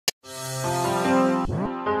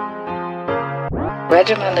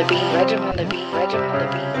Ante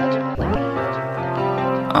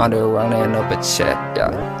running up a check, yeah.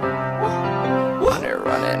 Ante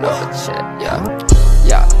running up a check,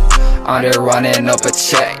 yeah. Ante running up a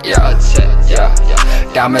check,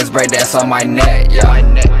 yeah. Diamonds break dance on my neck, yeah.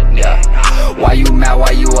 Why you mad? Why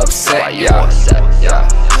you upset? Yeah.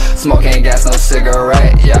 Smoking gas, no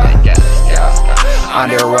cigarette, yeah.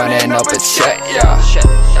 Ante running up a check, yeah.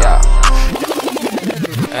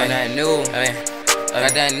 Got that new,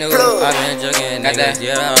 got that new. I've been jugging, niggas,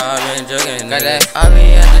 yeah, I've been jugging, niggas. I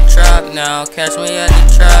be at the trap now, catch me at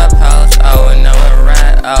the trap house. I would never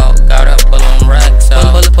rat out, gotta pull them racks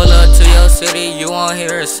out. Pull up to your city, you won't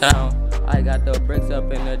hear a sound. I got the bricks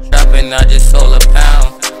up in the trap and I just sold a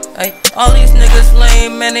pound. Hey, all these niggas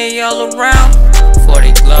lame, man, they all around.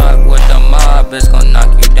 40 Glock with the mob, it's gon'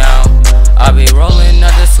 knock you down. I be rolling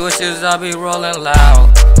out the switches, I be rolling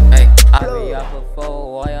loud. Hey, I be up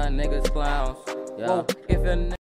before, all y'all niggas clowns. Yeah. If a